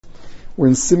We're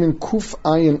in Siman Kuf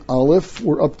Ayin Aleph.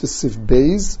 We're up to Sif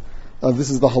Beis. This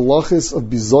is the halachis of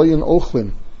Bizoyin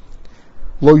Ochlin.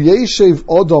 Lo yeshev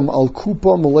odom al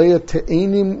kupa malaya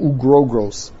te'enim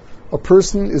ugrogros. A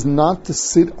person is not to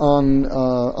sit on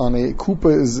a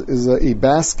kupa is a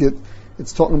basket.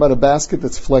 It's talking about a basket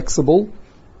that's flexible,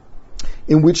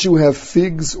 in which you have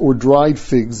figs or dried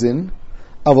figs in.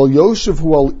 Aval yoshev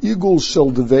hu al igul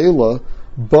shel devela.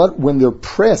 But when they're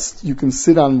pressed, you can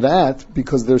sit on that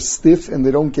because they're stiff and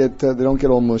they don't get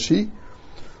all mushy.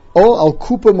 Or al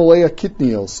kupa malaya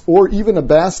kitnios, or even a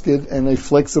basket and a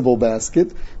flexible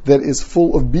basket that is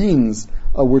full of beans.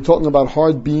 We're talking about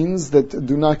hard beans that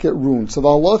do not get ruined. So the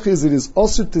halach is it is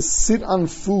also to sit on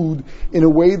food in a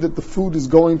way that the food is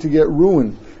going to get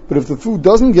ruined. But if the food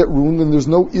doesn't get ruined, then there's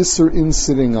no isser in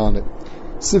sitting on it.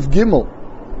 Sif Gimel.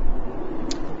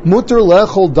 Mutter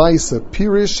lechol daisa,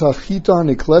 pirish hachita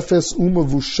niklefes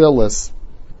umavusheles.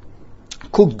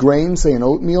 Cooked grain, say an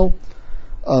oatmeal.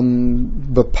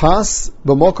 Bepas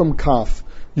b'mokom kaf.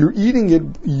 You're eating it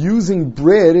using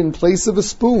bread in place of a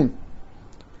spoon.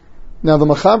 Now the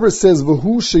Machaber says,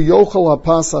 v'hu sheyochel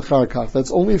hapas achar kach.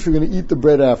 That's only if you're going to eat the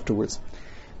bread afterwards.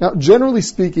 Now, generally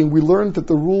speaking, we learned that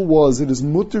the rule was it is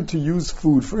mutter to use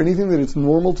food for anything that it's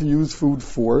normal to use food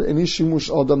for, any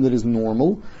shimush adam that is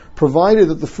normal, provided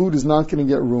that the food is not going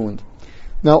to get ruined.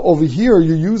 Now, over here,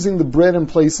 you're using the bread in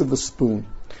place of a spoon.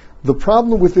 The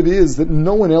problem with it is that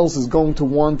no one else is going to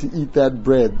want to eat that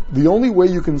bread. The only way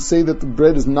you can say that the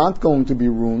bread is not going to be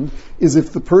ruined is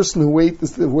if the person who ate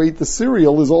the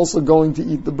cereal is also going to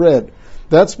eat the bread.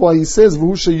 That's why he says,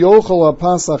 v'hu sheyochel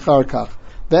hapas achar kach.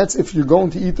 That's if you're going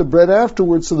to eat the bread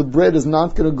afterwards, so the bread is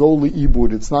not going to go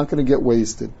li'ibud, it's not going to get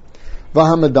wasted.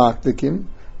 Vahamadaktikim.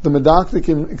 The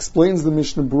Medaktikim explains the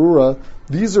Mishnah Berurah.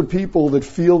 These are people that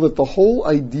feel that the whole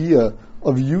idea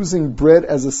of using bread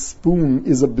as a spoon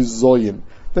is a bizoyin.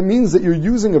 That means that you're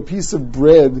using a piece of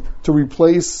bread to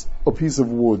replace a piece of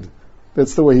wood.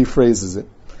 That's the way he phrases it.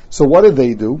 So what do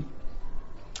they do?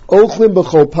 What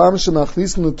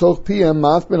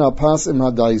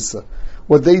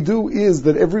they do is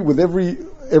that with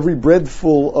every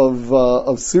breadful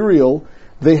of cereal,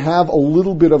 they have a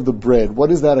little bit of the bread. What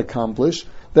does that accomplish?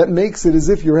 That makes it as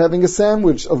if you're having a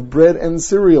sandwich of bread and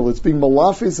cereal. It's being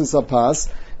malafis apas,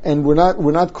 and we're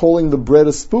not calling the bread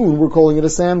a spoon, we're calling it a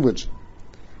sandwich.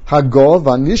 Hagov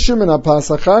vanishim and apas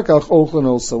achakach ochlan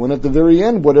also. And at the very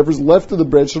end, whatever's left of the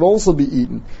bread should also be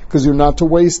eaten, because you're not to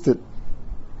waste it.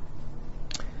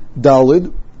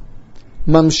 Dalid.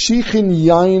 Mamshichin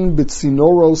yain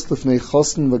b'tzinoros lefnei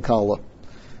chosn v'kala.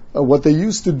 What they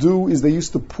used to do is they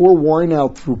used to pour wine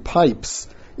out through pipes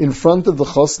in front of the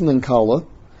chosn and kala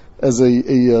as a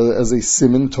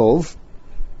siman tov.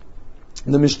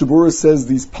 The Mishnah Berurah says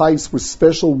these pipes were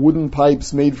special wooden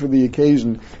pipes made for the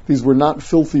occasion. These were not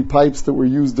filthy pipes that were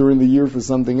used during the year for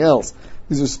something else.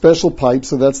 These are special pipes,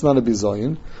 so that's not a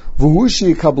bizayin.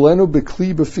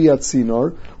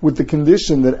 With the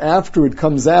condition that after it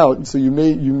comes out, so you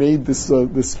made this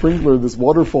sprinkler, this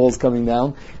waterfall is coming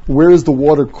down. Where is the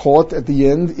water caught at the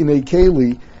end? In a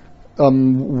keli.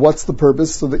 What's the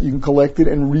purpose? So that you can collect it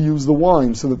and reuse the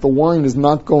wine, so that the wine is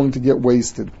not going to get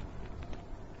wasted.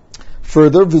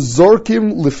 Further,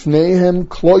 v'zorkim lifneihem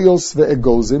kloyos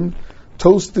ve'egozim,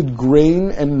 toasted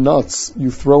grain and nuts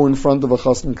you throw in front of a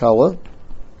chasn kala.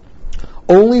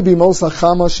 Only b'mos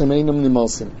hachama shemeinam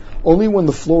nimasim. Only when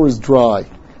the floor is dry.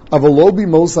 Avalo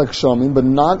b'mos hakshamim, but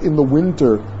not in the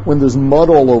winter when there's mud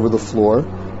all over the floor.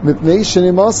 Mipnei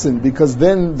shenimasim, because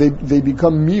then they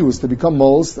become mius, they become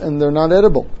most, and they're not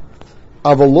edible.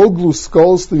 Avaloglu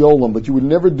skos liolam, but you would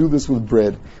never do this with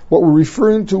bread. What we're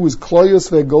referring to is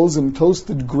kloyos ve'egozim,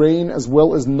 toasted grain as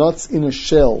well as nuts in a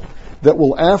shell that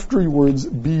will afterwards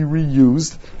be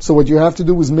reused. So what you have to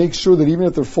do is make sure that even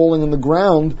if they're falling on the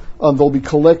ground, they'll be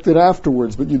collected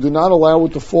afterwards. But you do not allow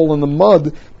it to fall in the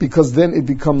mud because then it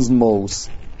becomes mos.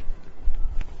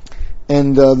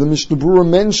 And the Mishnah Berurah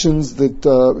mentions that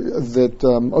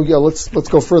let's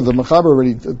go further. The Machaber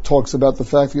already talks about the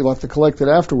fact that you'll have to collect it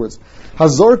afterwards.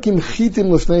 Hazorkim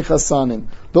chitim lefnei chasanim.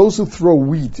 Those who throw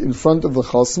wheat in front of the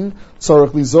chasan,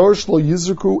 tzarich lizor shlo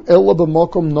yizrku ela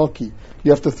b'makom noki.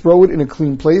 You have to throw it in a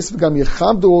clean place. V'gam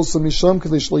yechabdu also misham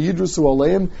k'dei shlo yidrusu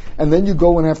aleim. And then you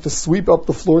go and have to sweep up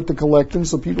the floor to collect them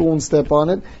so people won't step on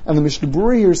it. And the Mishnah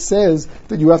Berurah here says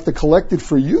that you have to collect it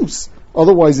for use.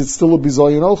 Otherwise, it's still a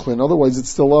bizayin ochlin. Otherwise, it's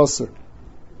still aser.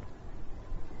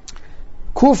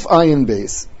 Kuf ayin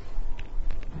beis.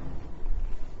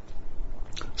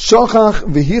 Shachach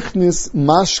v'hichnis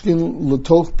mashkin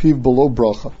l'toch piv below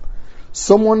bracha.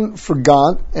 Someone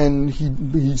forgot and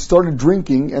he started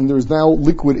drinking and there's now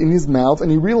liquid in his mouth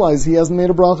and he realized he hasn't made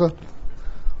a bracha.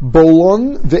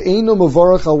 Bolon ve'eno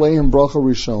mavarach aleihem bracha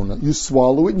rishona. You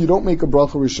swallow it and you don't make a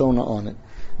bracha rishona on it.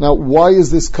 Now, why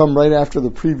does this come right after the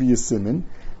previous siman?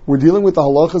 We're dealing with the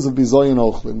halachas of bizoyin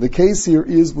ochlin. The case here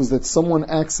was that someone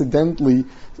accidentally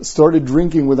started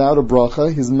drinking without a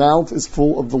bracha. His mouth is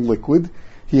full of the liquid.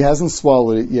 He hasn't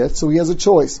swallowed it yet, so he has a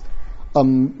choice.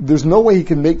 There's no way he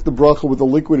can make the bracha with the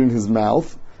liquid in his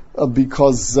mouth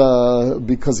because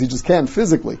he just can't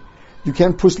physically. You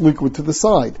can't push liquid to the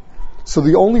side. So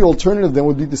the only alternative then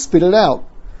would be to spit it out.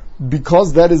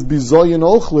 Because that is bizoyin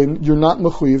ochlin, you're not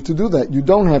mechuyev to do that. You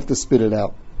don't have to spit it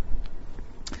out.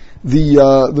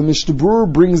 The Mishnah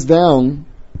Berurah brings down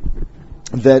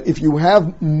that if you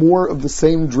have more of the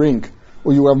same drink,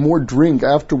 or you have more drink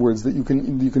afterwards that you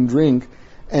can drink,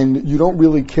 and you don't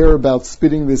really care about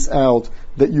spitting this out,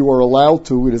 that you are allowed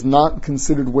to, it is not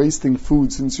considered wasting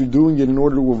food since you're doing it in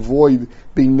order to avoid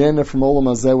being nena from olam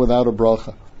hazeh without a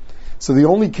bracha. So the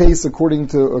only case, according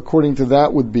to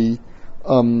that, would be,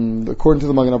 according to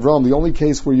the Magen Avraham, the only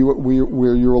case where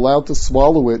you're allowed to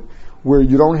swallow it, where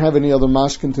you don't have any other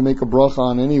mashkin to make a bracha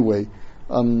on anyway.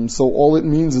 So all it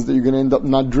means is that you're going to end up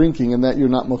not drinking, and that you're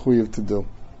not mechuyev to do.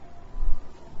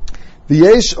 The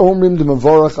yesh omrim de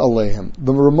mavarach aleihem.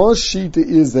 The Ramah's shita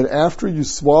is that after you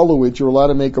swallow it, you're allowed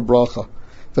to make a bracha.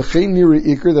 V'chein niri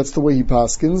ikr, that's the way he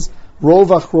paskins. Rov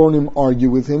achronim argue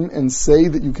with him and say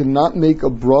that you cannot make a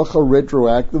bracha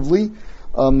retroactively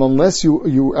unless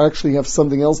you actually have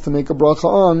something else to make a bracha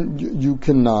on. You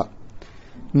cannot.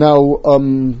 Now,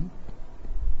 the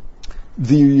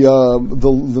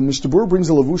Mishnah Berurah brings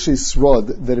a lavushe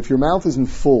srod that if your mouth isn't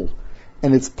full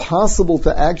and it's possible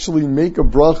to actually make a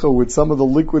bracha with some of the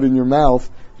liquid in your mouth,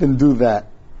 then do that.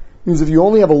 It means if you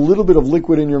only have a little bit of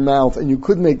liquid in your mouth and you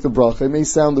could make the bracha, it may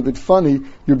sound a bit funny,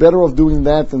 you're better off doing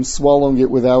that than swallowing it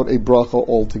without a bracha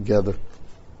altogether.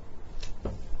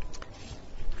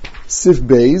 Sif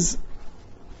Beis,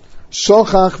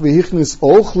 Shochach v'hichnis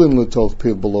ochlin l'toch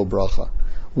piv below bracha.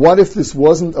 What if this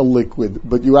wasn't a liquid,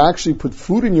 but you actually put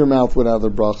food in your mouth without a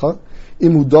bracha?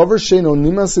 Im hudavar she'eino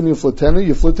nimas yiflatenu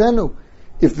yiflatenu.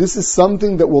 If this is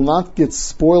something that will not get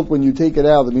spoiled when you take it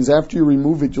out, that means after you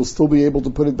remove it, you'll still be able to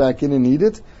put it back in and eat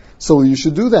it. So you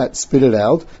should do that. Spit it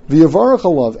out, v'yavarach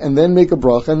alav, and then make a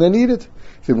bracha and then eat it.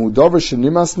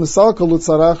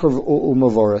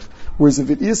 Whereas if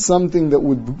it is something that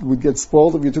would get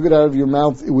spoiled, if you took it out of your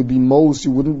mouth, it would be most, you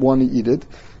wouldn't want to eat it.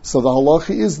 So the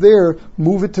halacha is there,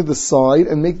 move it to the side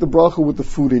and make the bracha with the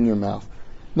food in your mouth.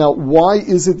 Now, why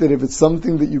is it that if it's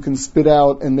something that you can spit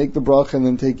out and make the bracha and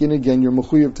then take in again, you're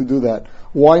mechuyev to do that?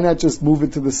 Why not just move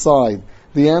it to the side?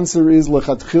 The answer is,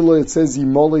 lechatchila, it says,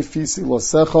 yimole fisi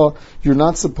losecha, you're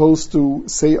not supposed to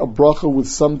say a bracha with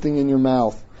something in your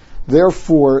mouth.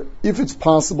 Therefore, if it's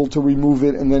possible to remove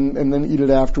it and then eat it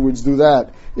afterwards, do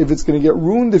that. If it's going to get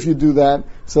ruined if you do that,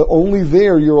 so only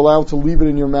there you're allowed to leave it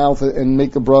in your mouth and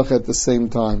make a bracha at the same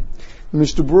time. The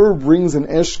Mishnah Berurah brings an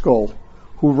eshkol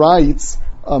who writes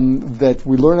that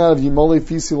we learn out of Yimole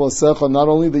Fisi Lasecha not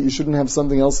only that you shouldn't have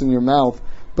something else in your mouth,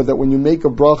 but that when you make a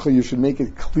bracha, you should make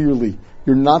it clearly.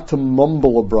 You're not to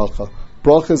mumble a bracha.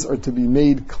 Brachas are to be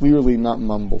made clearly, not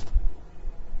mumbled.